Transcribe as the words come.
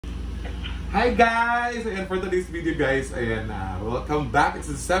Hi guys! Ayan, for today's video guys, ayan, welcome back. It's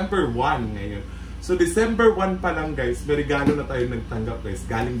December 1 ngayon. So December 1 pa lang guys, may regalo na tayo nagtanggap guys,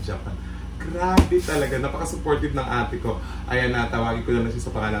 galing Japan. Grabe talaga, napaka-supportive ng ate ko. Ayan, tawagin ko na siya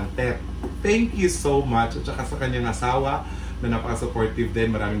sa pangalang Tet. Thank you so much. At saka sa kanyang asawa na napaka-supportive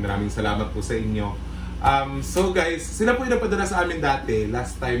din. Maraming salamat po sa inyo. So guys, sila po yung napadala sa amin dati,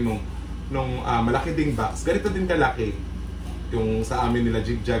 last time nung malaki ding box. Ganito din kalaki yung sa amin nila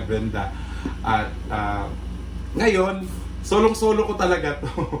Jigjag Brenda. At ngayon, solong-solo ko talaga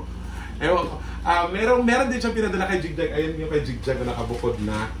to. Ewan ko. Meron din siyang pinadala kay Jigjag. Ayan yung kay Jigjag na nakabukod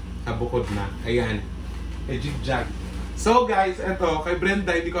na. Ayan. Kay Jigjag. So guys, eto, kay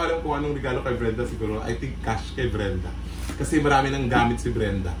Brenda, hindi ko alam kung anong regalo kay Brenda. Siguro, I think cash kay Brenda. Kasi marami nang gamit si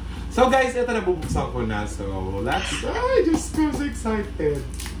Brenda. So guys, eto na bubuksan ko na. So, I just so excited.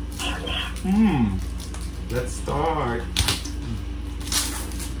 Let's start.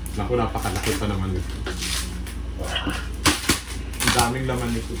 Naku, napakalaki pa naman nito. Ang daming laman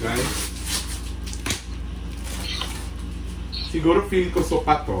nito guys. Siguro feel ko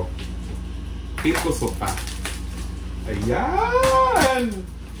sopa to. Ayan!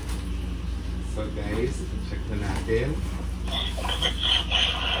 So guys, check na natin.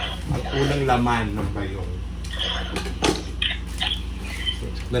 Ang unang laman ng bayong. So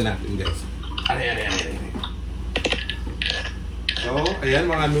check na natin guys. Ayan. So, ayan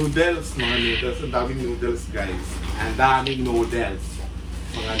mga noodles. Ang daming noodles guys. Mga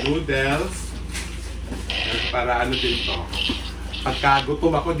noodles. Para ano din to. Pagka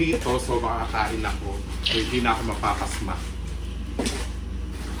gutom ako dito, so makakain ako. So, hindi na ako mapapasma.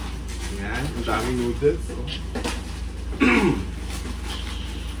 Ayan, ang daming noodles. So.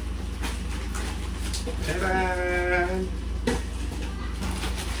 Taran!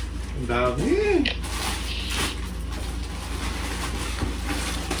 Ang dami!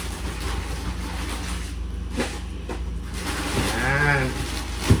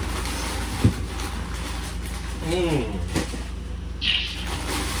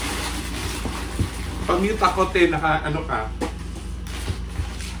 Pamute ako te, ano ka?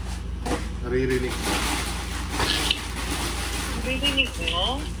 Naririnig mo? Naririnig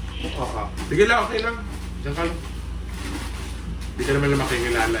mo? Oo. Sige lang, okay lang. Diyan ka lang. Hindi ka naman lang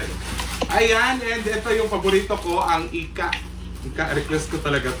makikilala eh. Ayan, and ito yung paborito ko, ang Ika. Request ko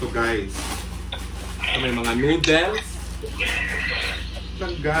talaga to guys. So, may mga noodles.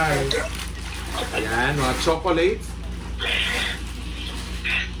 Lang guys. Ayan, mga chocolates.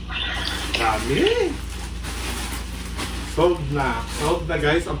 Dami. Sold na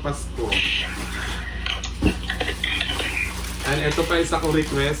guys ang Pasko. And ito pa isa kong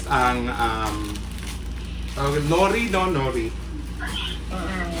request, ang nori.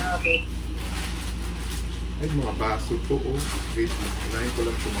 Okay. Ay, mga baso to oh. Wait, unahin ko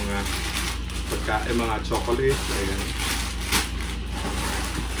lang itong mga pagkain, mga chocolates. Ayan.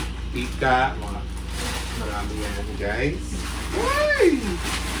 Ika, marami yan guys. Uy!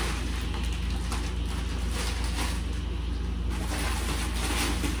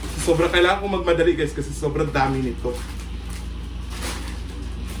 Sobrang kailangan kong magmadali guys kasi sobrang dami nito.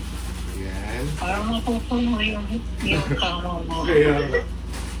 Ayan. Parang mapupuno yung kamo mo. Kaya,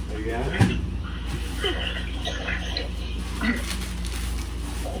 ayan.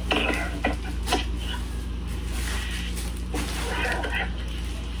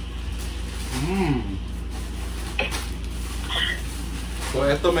 So,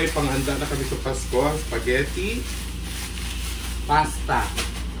 eto may panghanda na kami sa Pasko. Spaghetti. Pasta.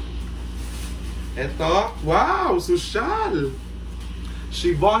 Eto. Wow! Social!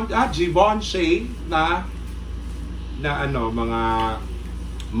 Givenchy na ano, mga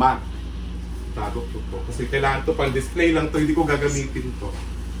mat. Tago ko to. Kasi kailangan to pang display lang to. Hindi ko gagamitin to.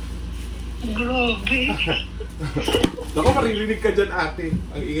 Grabe! Naku, maririnig ka dyan ate.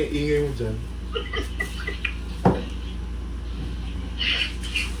 Ang ingay mo dyan.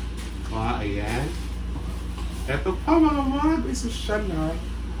 Ayan. Eto pa mga mag, may social na.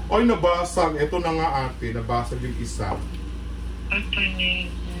 Oy, nabasag. Eto na nga ate, nabasag yung isa.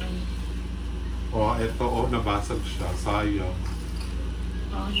 Eto nabasag siya. Sayang.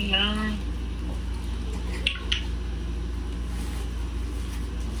 Ayan.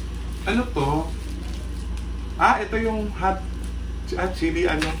 Ano to? Ito yung hot chili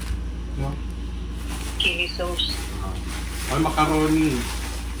no? Chili sauce. Macaroni.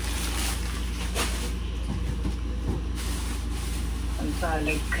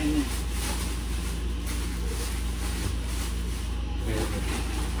 Salad ka na.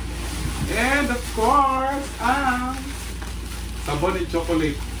 And of course, sabon and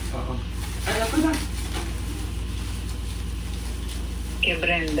chocolate. Ay, ito na. Kay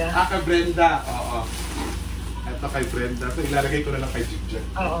Brenda. Ah, kay Brenda. Oo. Ito kay Brenda. So, ilalagay ko na lang kay Jig.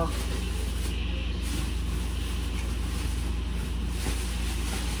 Oo.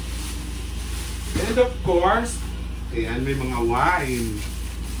 And of course, ayan, may mga wine.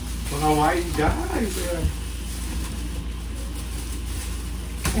 Mga wine, guys. Ayan.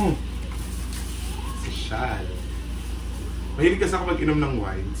 Social. Mahilig kasi ako mag-inom ng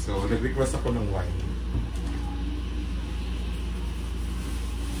wine. So, nag-request ako ng wine.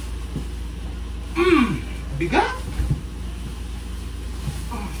 Bigat!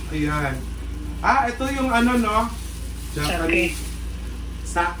 Oh, ayan. Ah, ito yung ano, no? Japanese.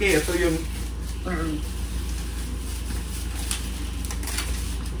 Sake. Ito yung...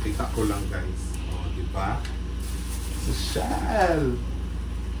 Kita ko lang, guys. O, diba? Social!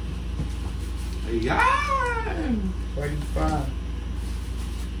 Ayan! Fine pa.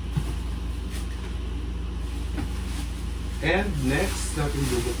 And next, natin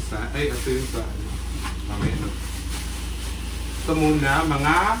bubuksan. Ay, ito yung sa ano. Mamaya na. Ito muna,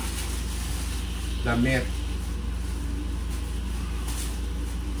 mga damit.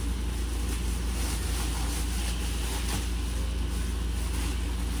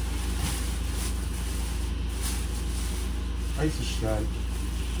 Ay, social.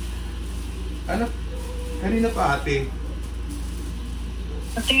 Ano? Kanina pa, ate?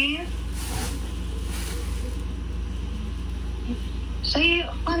 Ate? Sa'yo,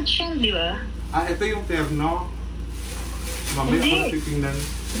 pants yan, di ba? Ah, ito yung terno. Mamaya ko na titingnan.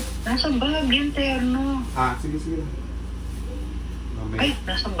 Nasa bag yung terno. Ah, sige, sige. Mamaya. Ay,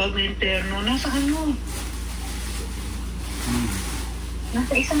 nasa bag yung terno. Nasa ano?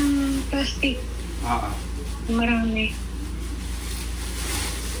 Nasa isang plastic. Ah. Marami.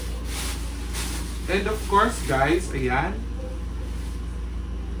 And of course, guys, ayan.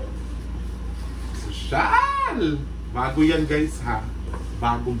 Social! Bago yan, guys, ha?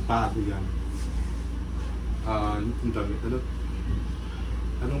 Bagong-bago yan. Ang dami.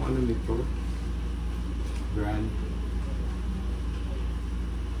 Anong ano nito? Brand.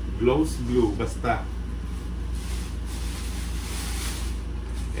 Glows Blue, basta.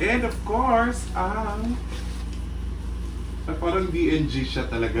 And of course, parang DNG siya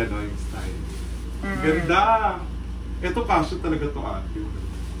talaga, no, yung style. Ganda! Ito kasyo talaga to, ate.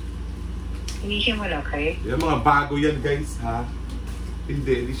 Hindi siya malaki. Yan, mga bago yan, guys, ha?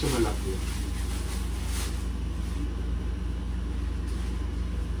 Hindi siya malaki.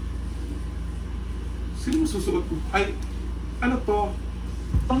 Sino susuot ko? Ay, ano to?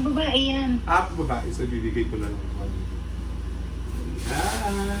 Pang babae yan. Ah, babae. So, bibigay ko na lang.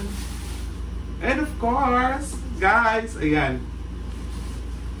 Ayan. And of course, guys, ayan.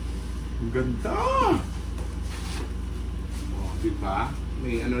 Ang ganda! Oh, diba?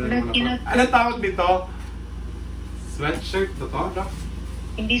 May ano na naman ako. Anong tawag nito? Sweatshirt na to, no?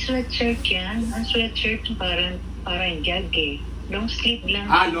 Hindi sweatshirt yan. Ang sweatshirt parang jag eh. Long sleeve lang.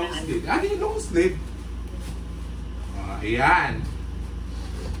 Ah, long sleeve. Ah, yung long sleeve. Oh, ayan.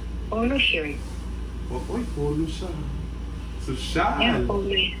 Polo shirt. Oh, oy, polo siya. Social. Yan, polo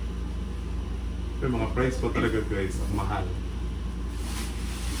yan. Yung mga price po talaga, guys. Ang mahal.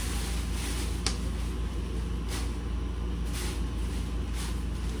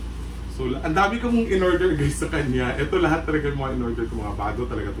 So, ang dami kong in-order, guys, sa kanya. Ito lahat talaga mga in-order ko, mga bago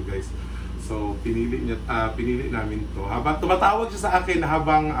talaga to, guys. So, pinili namin to. Habang tumatawag siya sa akin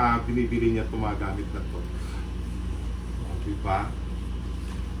habang binibili niya itong mga gamit na to. Diba?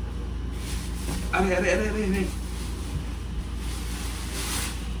 Aray.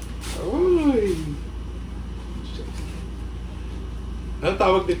 Uy! Ano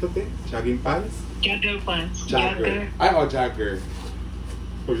tawag dito, te? Jogging pants? Jogger pants. Jogger. Ay, oh, jogger.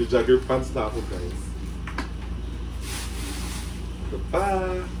 O, yung jogger pants na ako, guys. Ito pa.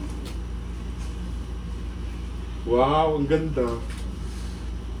 Wow, ang ganda.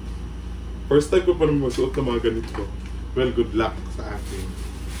 First time ko pa naman masuot na mga ganito. Well, good luck sa akin.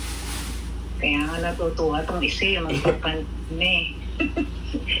 Kaya nga natutuwa itong isa yung magpapanne.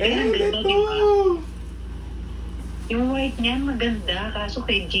 Ito! Yung white niyan maganda, kaso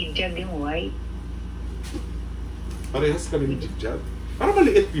kay Jigjag yung white. Parehas kami ni Jigjag. Parang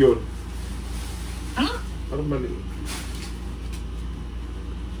maliit yun. Ha? Parang maliit.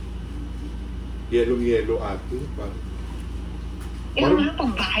 Yellow ate. Parang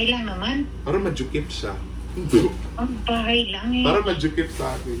pang bahay lang naman. Parang madjukip siya. Hindi. Ang bahay lang eh. Parang madjukip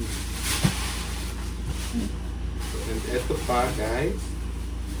sa akin. And eto pa, guys.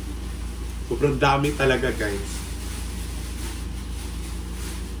 Sobrang dami talaga, guys.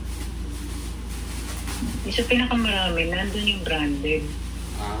 Yung sa pinakamarami, nandun yung branded.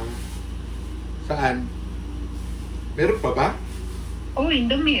 Ah. Saan? Meron pa ba? Oh,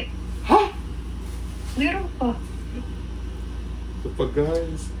 yung damit. Ha? Meron pa. So pa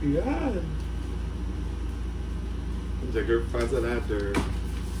guys, yan. Jagger fans another.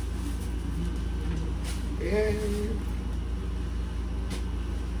 And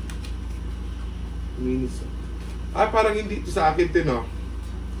minis. Parang hindi ito sa akin din, no?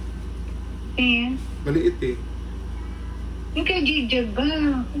 Eh, Maliit eh. yung kay Jigjag ba?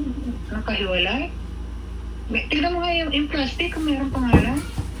 Nakahiwalay? Tignan mo nga yung plastic kung meron pangalan.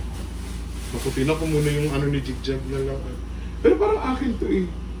 Nakutina ko muna yung ano ni Jigjag na lang. Pero parang akin to eh.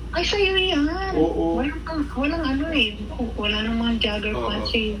 Ay, sa'yo yan. Oo. Walang ano eh. Wala nang mga jogger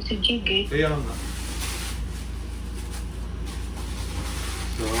pants si Jig eh. Kaya nga.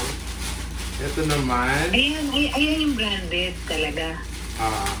 So, ito naman. Ayan yung branded talaga.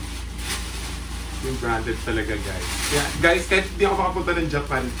 Yung branded talaga, guys. Kaya, guys, kahit hindi ako makapunta ng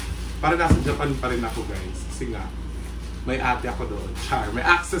Japan, para nasa Japan pa rin ako, guys. Kasi nga, may ate ako doon. Char, may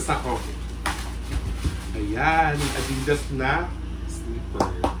access ako. Ayan, Adidas na slipper.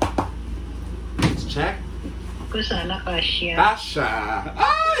 Let's check. Kung sana kasya. Kasha!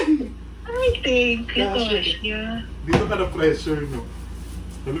 Ay! I think kasya. Dito ka na pressure, no?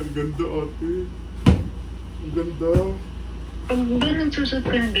 Ang ganda, ate. Ang ganda. Pag ganun susot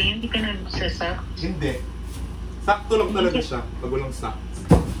ka na ganyan, hindi ka nagsasak. Hindi. Sakto lang talaga siya. Pag walang socks.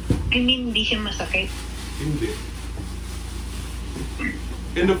 I mean, hindi siya masakit. Hindi.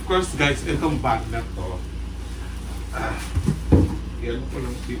 And of course, guys, itong bag na to. Yan ko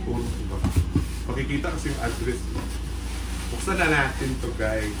lang tipo. Makikita kasi yung address. Buksan na natin to,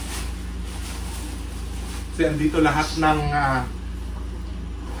 guys. Kasi andito lahat ng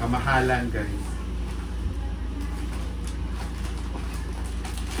kamahalan, guys.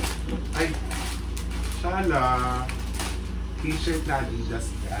 Ay, shala. T-shirt na Adidas,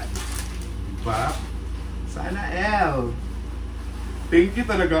 guys. Diba? Sana L. Thank you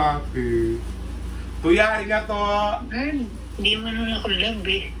talaga, ate. Tuyari nga to. Ay, hindi mo nun ako love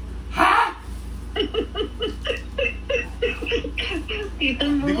eh. Ha? Kita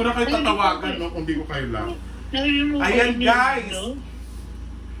mo. Hindi ko na kayo tatawagan, no, kung di ko kayo lang. Narinig mo Ayan, ko guys. no?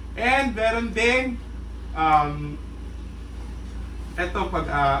 And meron din, eto pag,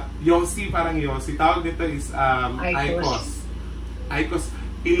 Yossi, parang Yossi. Tawag nito is, Icos. Icos.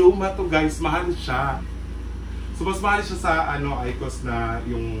 Iluma to, guys. Mahal siya. So, mas mahal siya sa, Icos na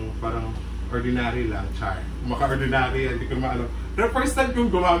yung parang ordinary lang, char. Maka-ordinary, hindi ko maalam. Pero first time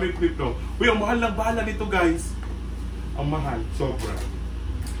kong gumamit nito. Uy, ang mahal ng bala nito, guys. Ang mahal. Sobra.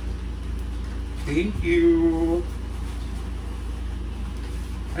 Thank you.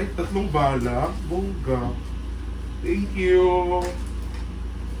 Ay, 3 bala. Bongga. Thank you.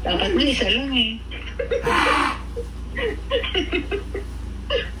 Dapat na isa lang eh.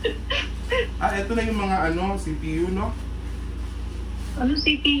 Ito na yung mga CPU, no? Ano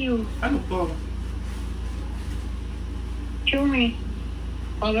CPU? Ano to? Xiaomi.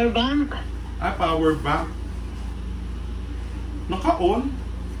 Power bank. Power bank. Naka-on?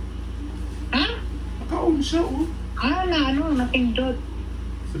 Ha? Naka-on siya, oh. Napindot.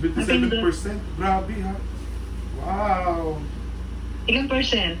 77%. Grabe, ha? Wow. Ilang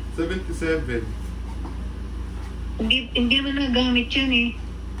percent? 77. Hindi mo nagamit yan eh.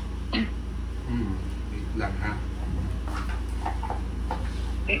 Wait lang, ha?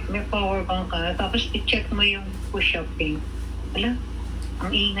 May power bank ka, tapos i-check mo yung push-up pin. Ala,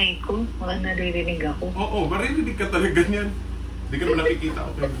 ang ingay ko, mga naririnig ako. Oo, maririnig ka talaga niyan. Hindi ka naman nakikita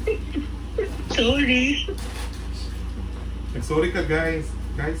ako. Sorry. Sorry ka, guys.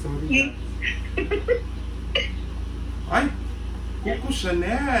 Guys, sorry ka. Ay! Coco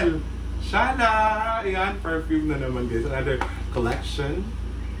Chanel! Shala! Ayan, perfume na naman, guys. Another collection.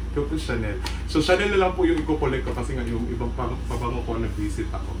 Coco Chanel. So, Chanel na lang po yung ikukulik ko kasi nga yung ibang pabango ko nag-visit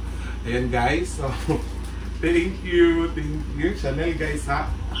ako. Ayan, guys. So, thank you. Thank you. Chanel, guys,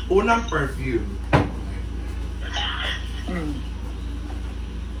 ha? Unang perfume.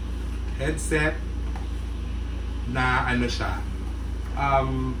 Headset na siya.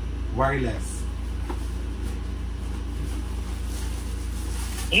 Wireless.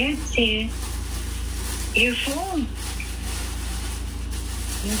 Headset. Earphone.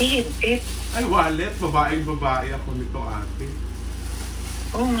 Hindi headset. Ay, wallet. Babae ako nito, ate.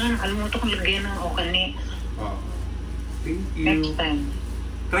 Oo nga, nakalimutan kong lagyan ng okane. Thank you. Next time.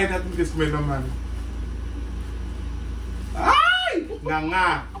 Try natin this way naman. Ay!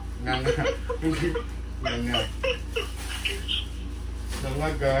 Nga. Nga,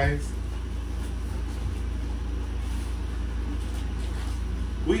 guys.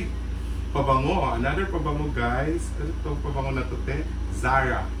 Uy! Pabango. Another pabango, guys. Ano itong pabango na to, te?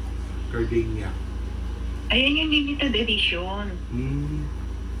 Zara. Gardenia. Ayan yung limited edition.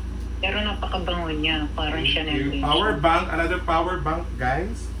 Pero napakabango niya. Parang Chanel din. Power bank. Another power bank,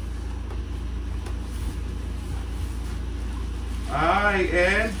 guys. Ay,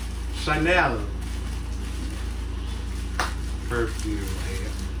 and Chanel perfume.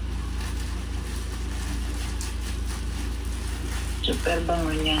 Ayan. Super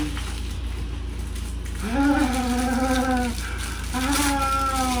bango niyan.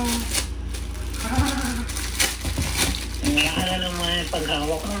 Ngayon ka na naman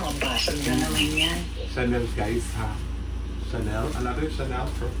paghawak mo, mabasag na naman yan. Chanel, guys, ha? Chanel? Another Chanel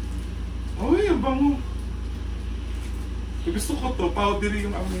Uy, ang bango. Gusto ko to, powdery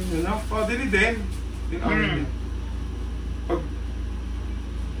yung amoy niya, no? Powdery din. Yung amoy niya. Pag...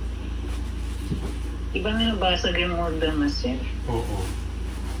 Iba nga nabasag yung order na, sir. Oo.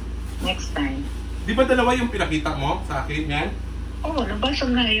 Next time. Di ba dalawa yung pinakita mo sa akin yan? Oo,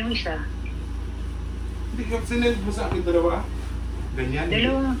 nabasag na yung isa. Hindi ka sinend mo sa akin dalawa? Ganyan?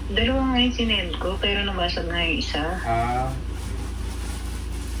 Dalawa nga yung sinend ko, pero nabasag na yung isa.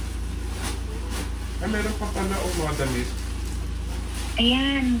 Ay, meron pa pala mga damit.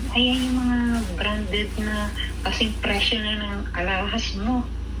 Ayan yung mga branded na kasing presyo na ng alahas mo.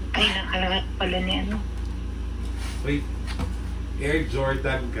 Ay, ng alahas pala ni ano. Wait. Air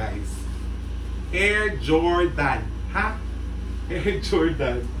Jordan, guys. Air Jordan. Ha? Air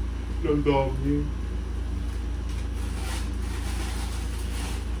Jordan. Londong yun.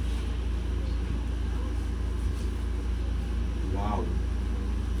 Wow.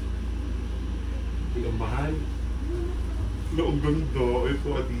 Ang mahal. Ang ganda. Ito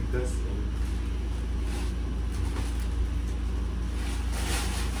Adidas.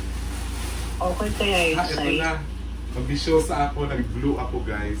 Okay kaya yung Ito size. na. Ambisyosa ako. Nag-blue ako,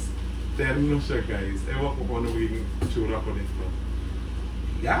 guys. Terno siya, guys. Ewan ko kung ano yung tsura ko nito.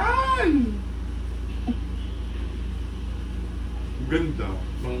 Yan! Ganda.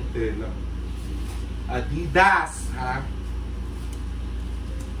 Mga tela. Adidas, ha?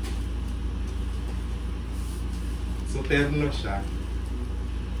 So, terno siya.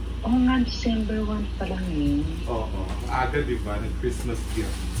 Oo nga, December 1 pa lang yun. Oo. Aga, diba? Nag-Christmas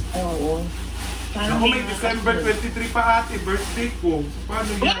gift. Oo. Ako may December 23 pa ate, birthday ko. So, paano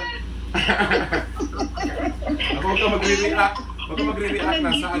yan? Ako huwag ka magre-react. Huwag ka magre-react.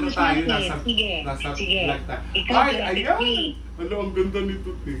 Nasa ano tayo? Nasa vlog tayo. Ay, ayan! Ano, ang ganda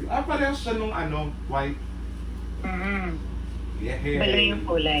nito, te. Parehas siya nung ano, white. Yehey. Bala yung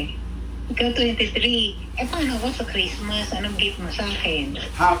kulay. Ikaw 23. Paano ako sa Christmas? Anong gift mo sa akin?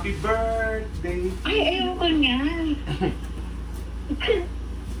 Happy birthday! Ay, ayaw ko niya.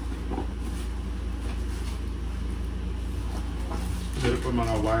 Meron pa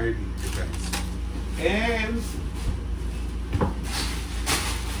mga wire dito, guys. And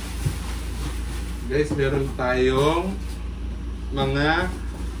guys, meron tayong mga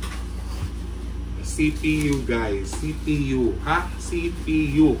CPU, guys. CPU. Ha?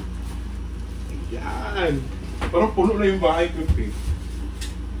 CPU. Ayan. Parang puno na yung bahay ko, eh.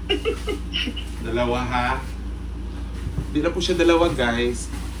 Dalawa, ha? Hindi na po siya dalawa, guys.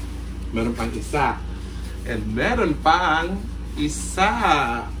 Meron pang isa. And meron pang isa.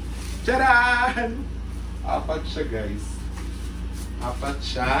 Tcharan! Apat siya, guys. Apat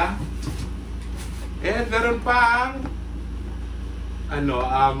siya. And meron pang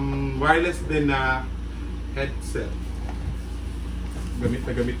wireless din na headset. Gamit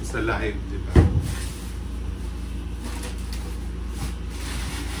na gamit sa live, di ba?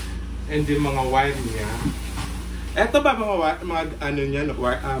 And yung mga wire niya. Eto ba mga ano niya,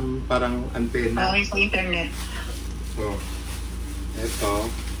 parang antena? Okay, sa internet. So, ito.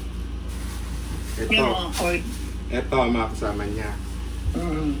 Yung mga cord. Ito ang mga kasama niya.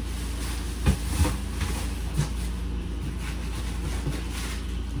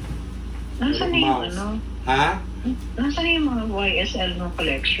 Nasaan na yung ano? Ha? Nasaan na yung mga YSL mo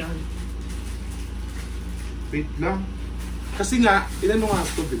collection? Wait lang. Kasi nga, ilan nga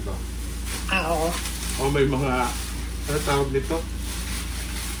ito, di ba? Oo. O may mga, ano tawag nito?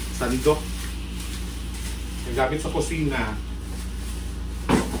 Sandok. Ang gamit sa kusina.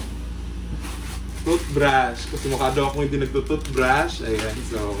 Toothbrush. Kasi mukha daw ako hindi nagtutoothbrush. Ayan,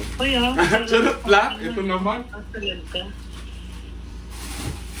 so. Uy, charot lang. Ito naman.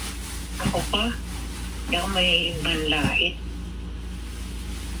 Ako pa. Hindi ako may manlait.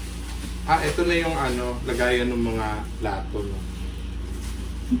 Ito na yung lagayan ng mga plato, no?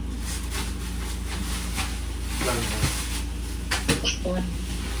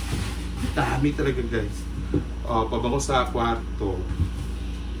 Dami talaga, guys. Pabango sa kwarto.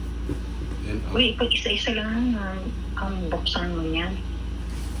 And, Uy, pag isa-isa lang ang buksan mo niyan.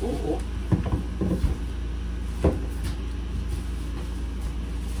 Oo.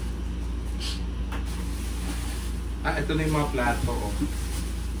 Ito na yung mga plato, oh.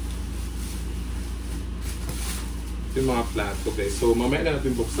 Ito yung mga plato, guys. So, mamaya na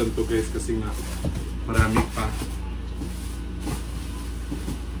natin buksan to, guys, kasi nga marami pa.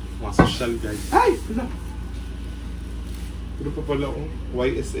 Mga social, guys. Ay! Wala! Ito pa pala, oh.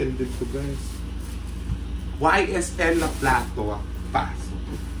 YSL din to, guys. YSL na plato, ah. Paso.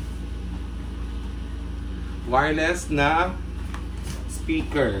 Wireless na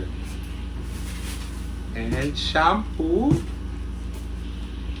speaker. And shampoo.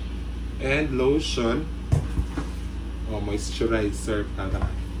 And lotion. Oh, moisturizer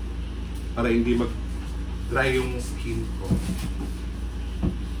para hindi mag-dry yung skin ko.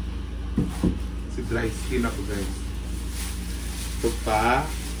 Kasi dry skin ako, guys. Ito pa,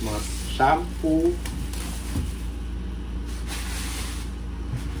 mga shampoo.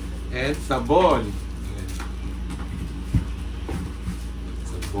 And sabon.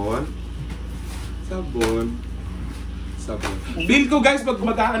 Sabon. Sabon. Sabon. Feel ko, guys,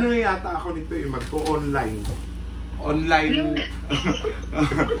 mag-ano na yata ako nito eh. Mag-online. Online.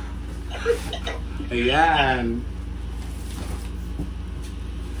 Ayan.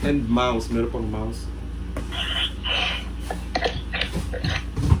 And mouse. Meron pang mouse.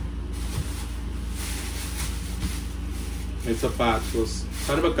 May sapatos.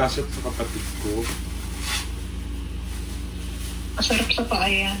 Sana magkasya sa kapatid ko. Masarap sa paa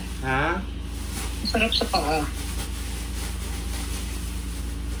yan. Ha? Masarap sa paa.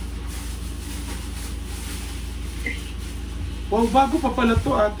 Wow, bago pa pala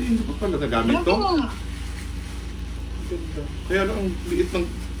to, ate. Hindi pa pala nagamit to. Bago. Ganda. Kaya lang ang liit ng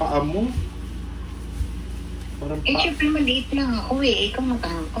paa mo. Parang Siyempre maliit lang ako eh. Ikaw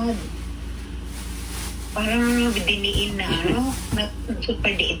matangkad. Parang diniin na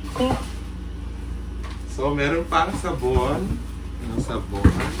super liit ko. So, meron pang sabon. Sabon.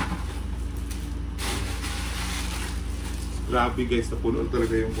 Grabe, guys. Napuno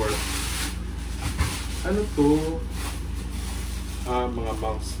talaga yung work. Ano to? Mga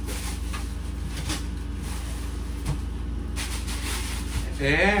mouse.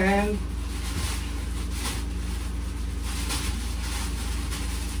 And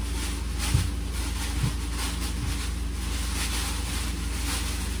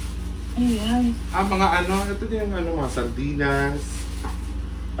Ayan. mga ano, ito din yung mga sardinas.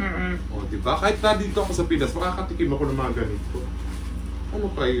 O, diba? Kahit na dito ako sa Pinas, makakatikim ako ng mga ganito. Ano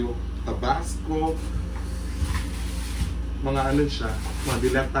kayo? Tabasco. Mga ano siya, mga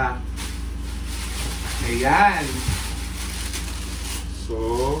dilata. Ayan. So,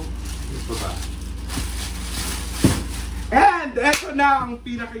 ano pa ba? And, eto na ang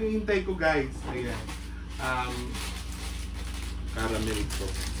pinakahihintay ko, guys. Ayan. Caramel ito.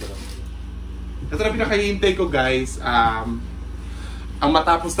 Ito na pinakahihintay ko, guys. Ang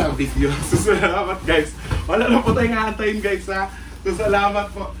matapos na ang video. So, salamat, guys. Wala na po tayong aantayin, guys, ha. So,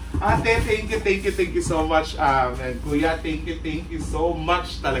 salamat po. Ate, thank you so much. And Kuya, thank you so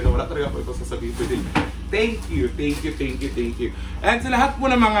much. Talaga, wala talaga po ito sasabihin ko din. Thank you. And sa lahat po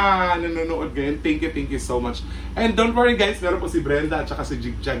ng mga nanonood ngayon, thank you so much. And don't worry, guys, meron po si Brenda at saka si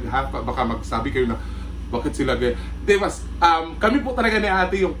Jigjag, ha. Baka magsabi kayo na, bakit sila ganyan? Diba, kami po talaga ni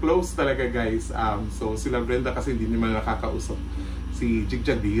ate yung close talaga, guys. So, sila Brenda kasi hindi naman nakakausap. Si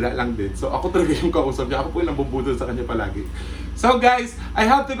Jigjag, dihira lang din. So, ako talaga yung kausap niya. Ako po yung nabubudol sa kanya palagi. So, guys, I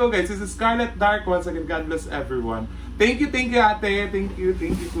have to go, guys. This is Scarlet Dark. Once again, God bless everyone. Thank you, ate. Thank you,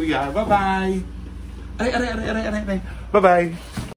 kuya. Bye-bye. Aray. Bye-bye.